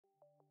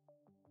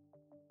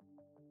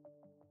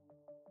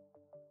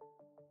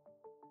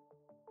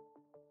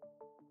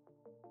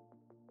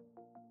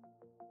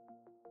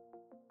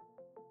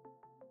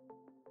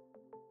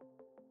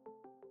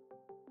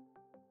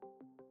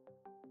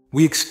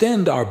We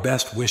extend our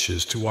best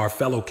wishes to our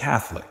fellow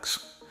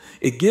Catholics.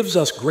 It gives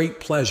us great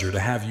pleasure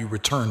to have you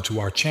return to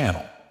our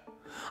channel.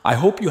 I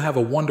hope you have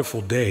a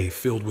wonderful day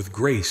filled with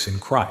grace in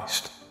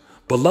Christ.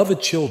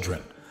 Beloved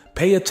children,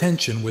 pay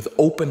attention with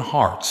open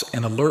hearts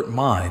and alert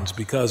minds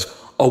because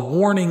a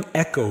warning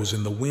echoes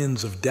in the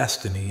winds of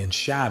destiny and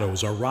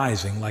shadows are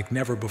rising like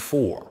never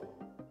before.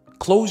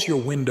 Close your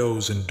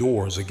windows and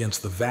doors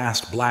against the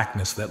vast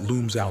blackness that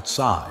looms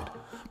outside,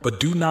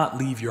 but do not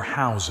leave your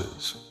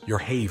houses, your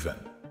haven.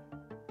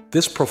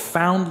 This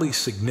profoundly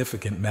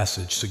significant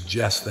message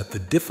suggests that the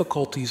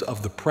difficulties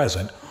of the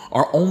present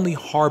are only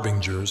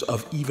harbingers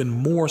of even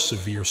more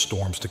severe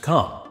storms to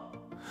come.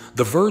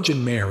 The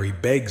Virgin Mary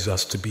begs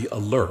us to be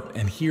alert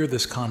and hear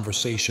this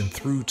conversation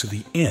through to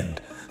the end,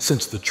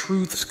 since the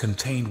truths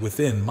contained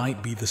within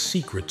might be the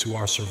secret to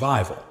our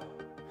survival.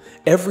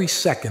 Every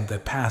second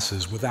that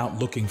passes without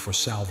looking for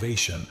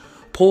salvation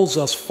pulls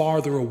us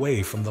farther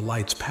away from the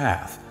light's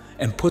path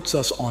and puts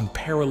us on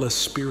perilous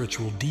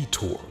spiritual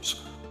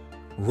detours.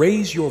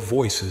 Raise your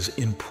voices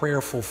in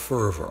prayerful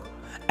fervor,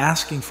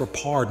 asking for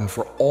pardon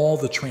for all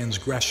the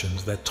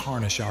transgressions that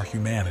tarnish our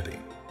humanity.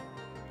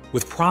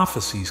 With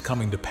prophecies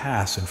coming to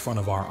pass in front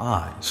of our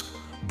eyes,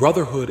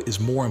 brotherhood is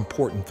more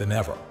important than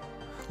ever.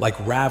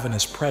 Like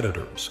ravenous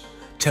predators,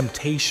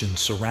 temptations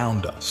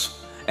surround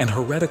us, and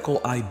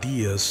heretical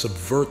ideas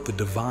subvert the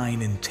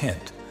divine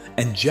intent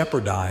and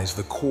jeopardize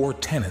the core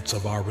tenets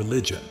of our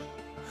religion.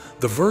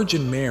 The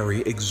Virgin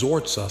Mary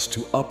exhorts us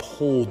to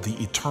uphold the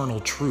eternal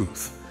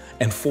truth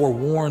and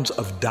forewarns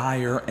of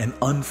dire and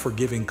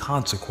unforgiving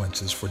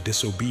consequences for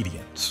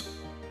disobedience.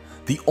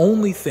 The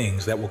only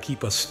things that will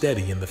keep us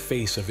steady in the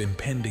face of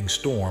impending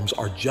storms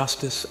are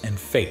justice and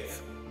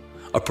faith.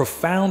 A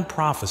profound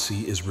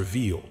prophecy is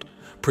revealed,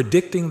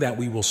 predicting that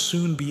we will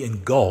soon be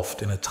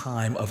engulfed in a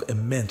time of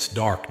immense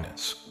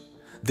darkness.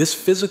 This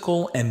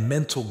physical and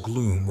mental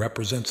gloom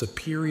represents a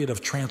period of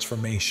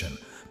transformation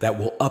that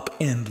will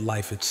upend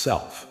life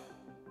itself.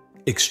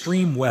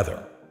 Extreme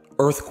weather,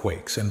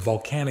 earthquakes, and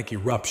volcanic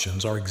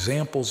eruptions are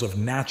examples of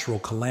natural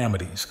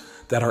calamities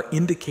that are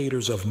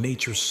indicators of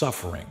nature's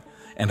suffering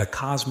and a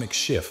cosmic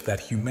shift that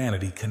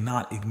humanity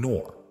cannot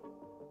ignore.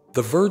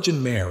 The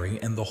Virgin Mary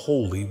and the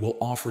Holy will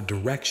offer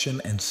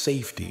direction and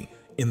safety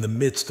in the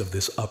midst of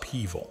this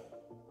upheaval.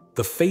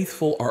 The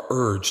faithful are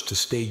urged to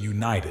stay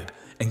united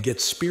and get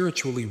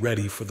spiritually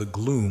ready for the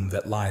gloom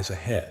that lies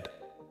ahead.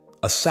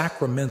 A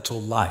sacramental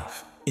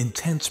life,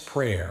 intense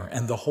prayer,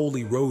 and the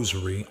Holy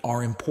Rosary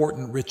are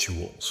important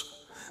rituals.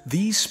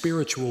 These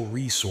spiritual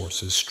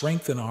resources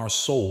strengthen our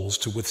souls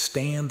to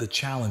withstand the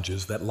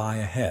challenges that lie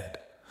ahead.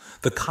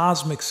 The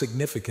cosmic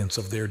significance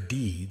of their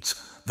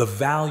deeds, the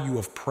value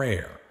of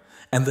prayer,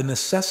 and the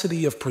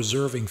necessity of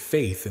preserving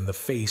faith in the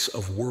face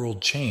of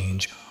world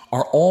change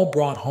are all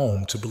brought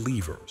home to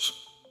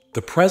believers.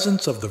 The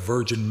presence of the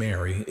Virgin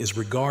Mary is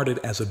regarded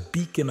as a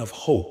beacon of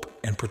hope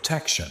and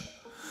protection.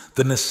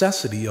 The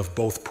necessity of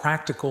both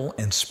practical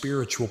and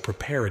spiritual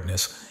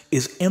preparedness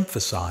is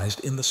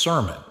emphasized in the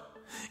sermon.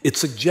 It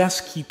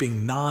suggests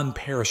keeping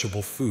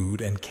non-perishable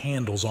food and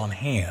candles on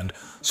hand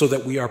so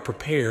that we are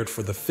prepared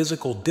for the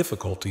physical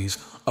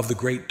difficulties of the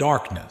great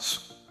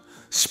darkness.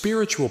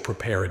 Spiritual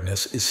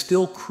preparedness is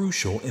still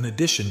crucial in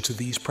addition to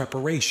these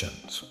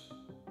preparations.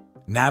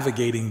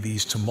 Navigating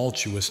these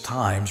tumultuous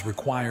times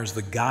requires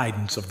the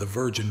guidance of the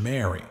Virgin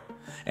Mary,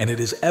 and it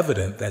is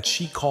evident that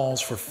she calls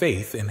for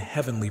faith in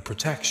heavenly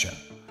protection.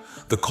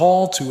 The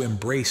call to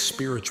embrace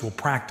spiritual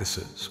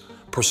practices,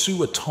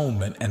 pursue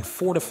atonement, and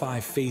fortify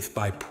faith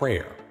by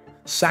prayer,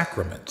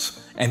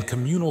 sacraments, and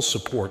communal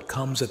support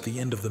comes at the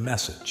end of the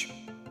message.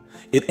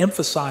 It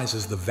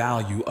emphasizes the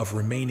value of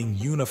remaining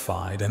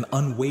unified and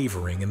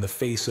unwavering in the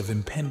face of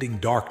impending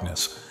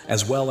darkness,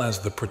 as well as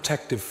the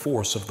protective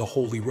force of the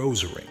Holy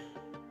Rosary.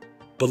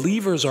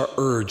 Believers are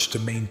urged to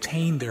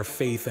maintain their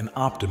faith and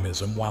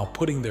optimism while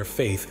putting their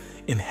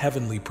faith in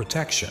heavenly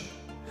protection.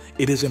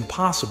 It is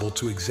impossible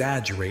to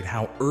exaggerate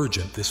how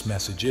urgent this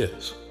message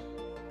is.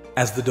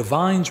 As the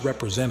divine's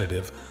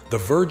representative, the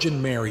Virgin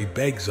Mary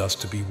begs us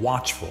to be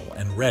watchful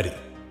and ready.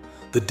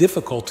 The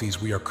difficulties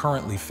we are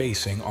currently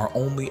facing are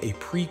only a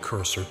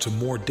precursor to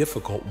more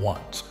difficult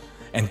ones,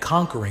 and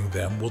conquering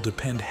them will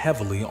depend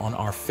heavily on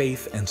our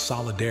faith and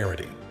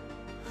solidarity.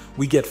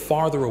 We get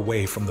farther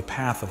away from the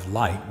path of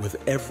light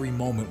with every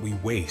moment we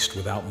waste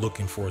without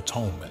looking for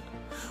atonement.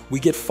 We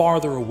get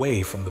farther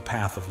away from the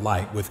path of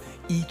light with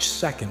each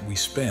second we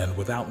spend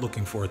without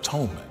looking for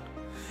atonement.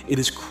 It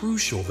is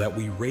crucial that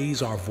we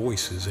raise our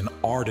voices in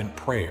ardent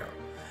prayer,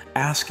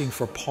 asking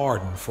for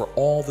pardon for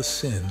all the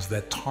sins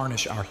that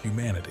tarnish our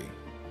humanity.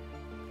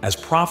 As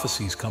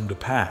prophecies come to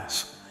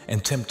pass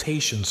and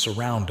temptations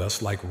surround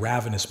us like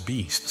ravenous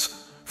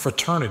beasts,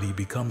 fraternity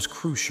becomes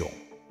crucial.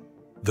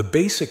 The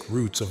basic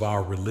roots of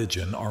our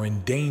religion are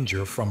in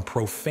danger from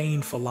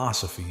profane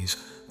philosophies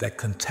that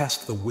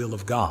contest the will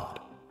of God.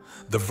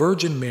 The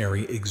Virgin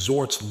Mary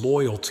exhorts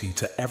loyalty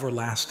to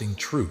everlasting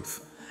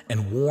truth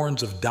and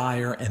warns of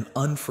dire and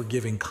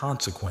unforgiving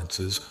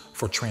consequences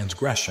for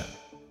transgression.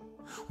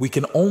 We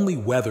can only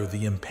weather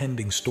the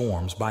impending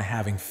storms by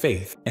having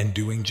faith and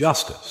doing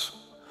justice.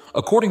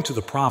 According to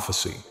the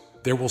prophecy,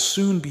 there will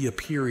soon be a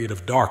period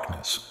of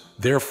darkness.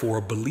 Therefore,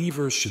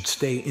 believers should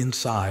stay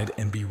inside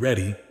and be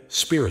ready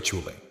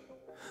spiritually.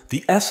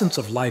 The essence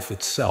of life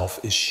itself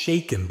is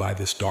shaken by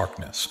this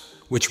darkness,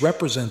 which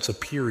represents a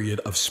period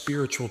of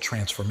spiritual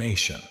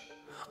transformation.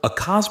 A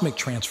cosmic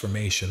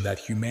transformation that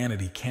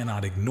humanity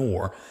cannot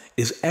ignore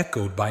is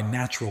echoed by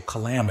natural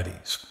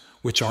calamities,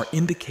 which are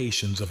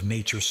indications of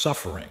nature's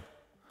suffering.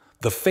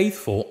 The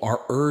faithful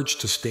are urged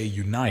to stay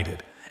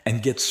united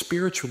and get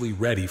spiritually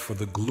ready for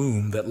the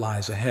gloom that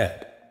lies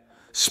ahead.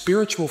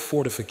 Spiritual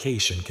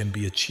fortification can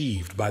be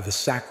achieved by the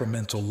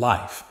sacramental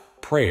life,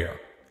 prayer,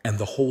 and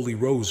the Holy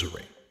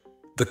Rosary.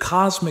 The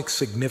cosmic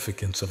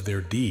significance of their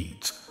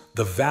deeds,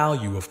 the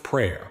value of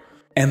prayer,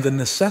 and the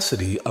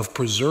necessity of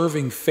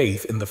preserving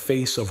faith in the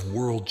face of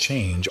world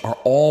change are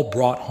all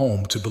brought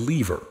home to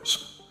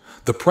believers.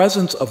 The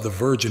presence of the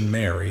Virgin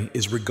Mary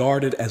is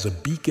regarded as a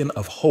beacon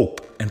of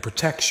hope and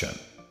protection.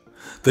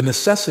 The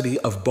necessity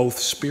of both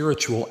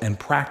spiritual and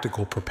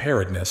practical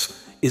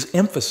preparedness is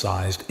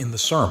emphasized in the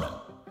sermon.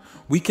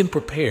 We can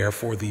prepare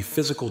for the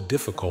physical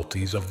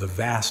difficulties of the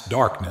vast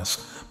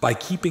darkness by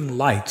keeping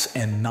lights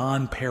and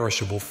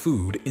non-perishable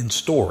food in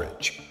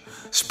storage.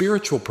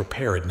 Spiritual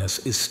preparedness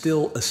is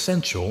still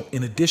essential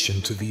in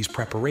addition to these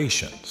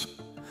preparations.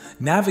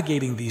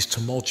 Navigating these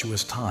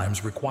tumultuous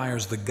times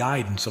requires the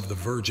guidance of the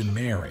Virgin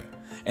Mary,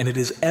 and it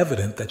is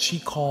evident that she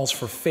calls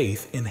for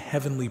faith in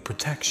heavenly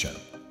protection.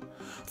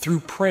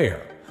 Through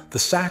prayer, the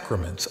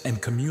sacraments,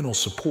 and communal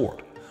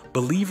support,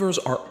 believers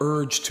are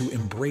urged to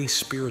embrace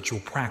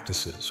spiritual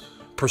practices,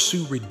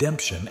 pursue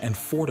redemption, and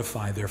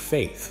fortify their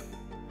faith.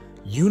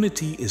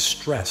 Unity is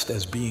stressed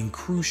as being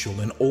crucial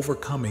in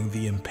overcoming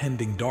the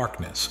impending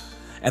darkness,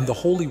 and the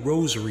Holy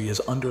Rosary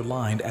is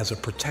underlined as a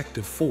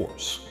protective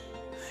force.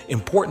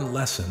 Important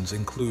lessons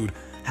include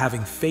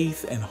having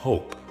faith and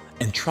hope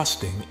and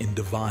trusting in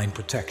divine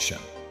protection.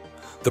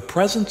 The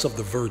presence of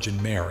the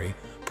Virgin Mary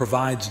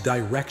provides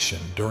direction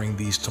during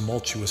these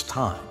tumultuous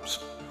times.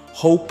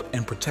 Hope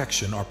and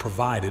protection are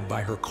provided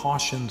by her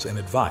cautions and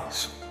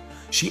advice.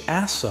 She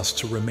asks us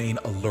to remain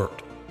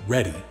alert,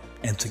 ready,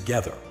 and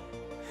together.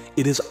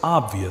 It is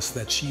obvious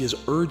that she is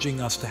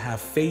urging us to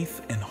have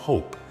faith and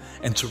hope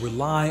and to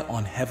rely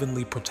on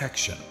heavenly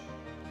protection.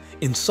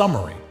 In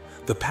summary,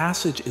 the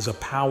passage is a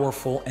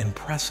powerful and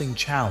pressing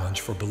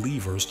challenge for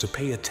believers to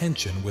pay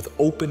attention with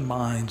open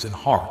minds and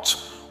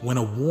hearts when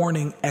a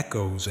warning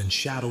echoes and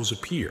shadows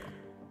appear.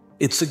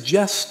 It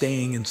suggests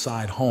staying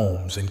inside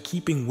homes and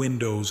keeping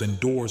windows and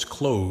doors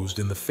closed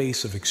in the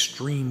face of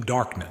extreme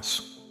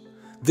darkness.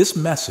 This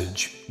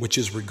message, which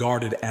is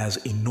regarded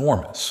as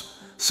enormous,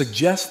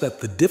 suggests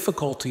that the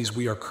difficulties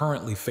we are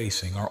currently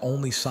facing are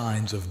only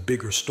signs of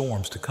bigger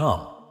storms to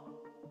come.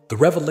 The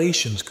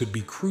revelations could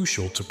be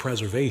crucial to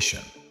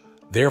preservation.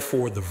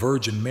 Therefore, the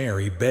Virgin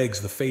Mary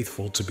begs the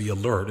faithful to be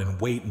alert and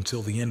wait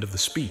until the end of the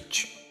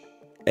speech.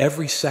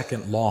 Every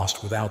second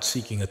lost without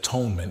seeking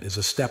atonement is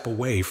a step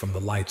away from the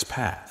light's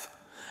path.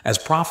 As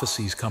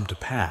prophecies come to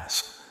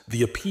pass,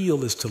 the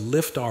appeal is to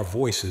lift our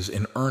voices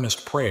in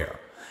earnest prayer,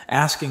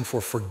 asking for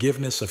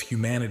forgiveness of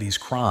humanity's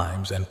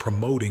crimes and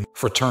promoting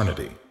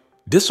fraternity.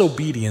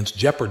 Disobedience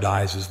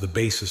jeopardizes the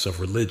basis of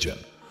religion,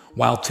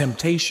 while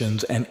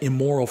temptations and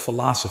immoral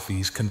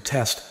philosophies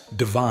contest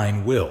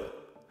divine will.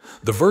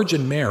 The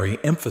Virgin Mary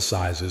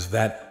emphasizes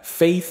that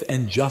faith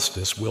and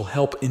justice will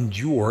help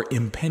endure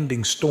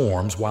impending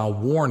storms while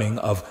warning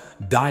of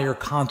dire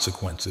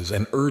consequences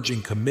and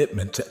urging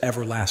commitment to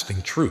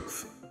everlasting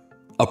truth.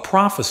 A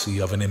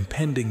prophecy of an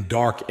impending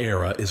dark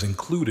era is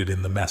included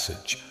in the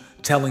message,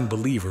 telling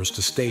believers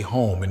to stay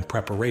home in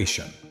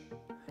preparation.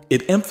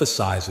 It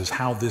emphasizes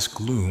how this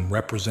gloom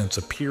represents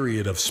a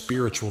period of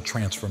spiritual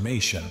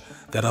transformation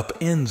that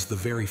upends the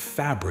very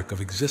fabric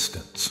of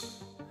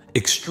existence.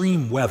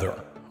 Extreme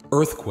weather,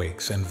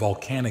 earthquakes, and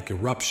volcanic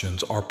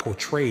eruptions are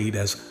portrayed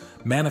as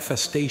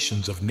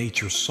manifestations of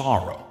nature's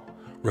sorrow,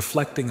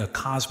 reflecting a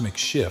cosmic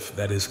shift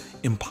that is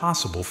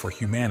impossible for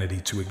humanity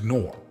to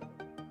ignore.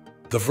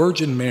 The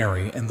Virgin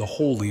Mary and the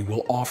Holy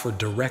will offer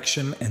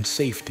direction and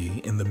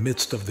safety in the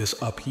midst of this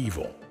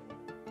upheaval.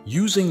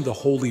 Using the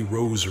Holy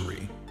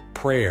Rosary,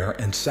 prayer,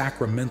 and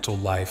sacramental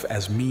life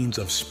as means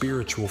of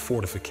spiritual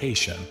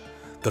fortification,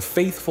 the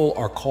faithful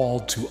are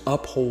called to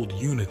uphold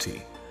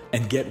unity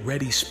and get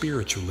ready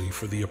spiritually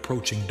for the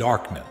approaching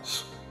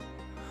darkness.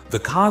 The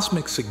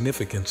cosmic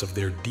significance of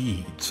their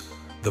deeds,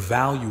 the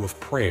value of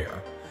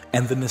prayer,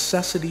 and the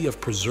necessity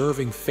of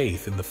preserving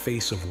faith in the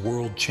face of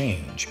world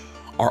change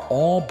are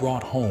all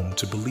brought home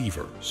to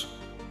believers.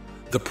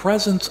 The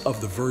presence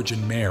of the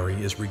Virgin Mary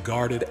is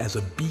regarded as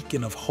a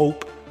beacon of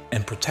hope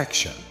and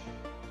protection.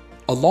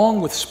 Along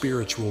with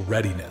spiritual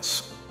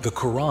readiness, the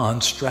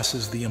Quran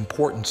stresses the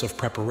importance of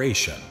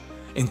preparation,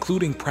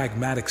 including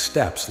pragmatic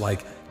steps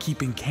like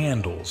keeping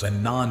candles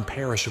and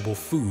non-perishable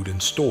food in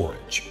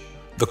storage.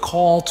 The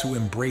call to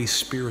embrace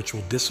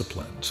spiritual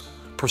disciplines,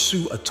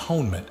 pursue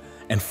atonement,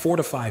 and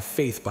fortify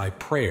faith by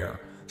prayer,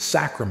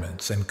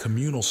 sacraments, and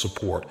communal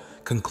support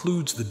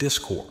concludes the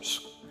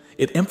discourse.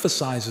 It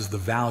emphasizes the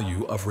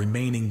value of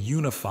remaining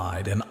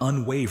unified and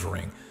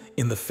unwavering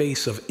in the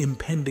face of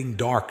impending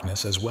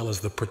darkness, as well as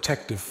the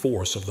protective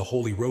force of the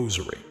Holy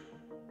Rosary.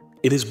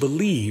 It is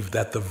believed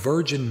that the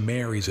Virgin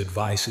Mary's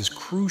advice is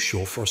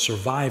crucial for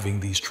surviving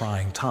these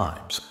trying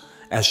times,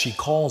 as she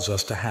calls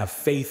us to have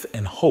faith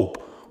and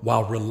hope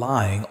while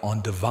relying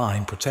on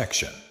divine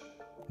protection.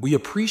 We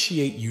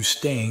appreciate you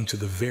staying to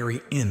the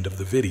very end of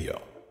the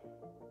video.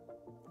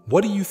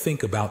 What do you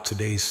think about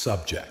today's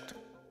subject?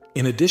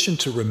 In addition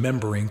to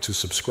remembering to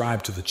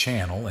subscribe to the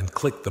channel and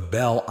click the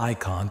bell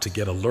icon to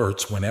get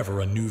alerts whenever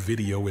a new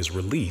video is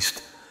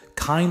released,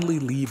 kindly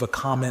leave a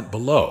comment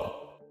below.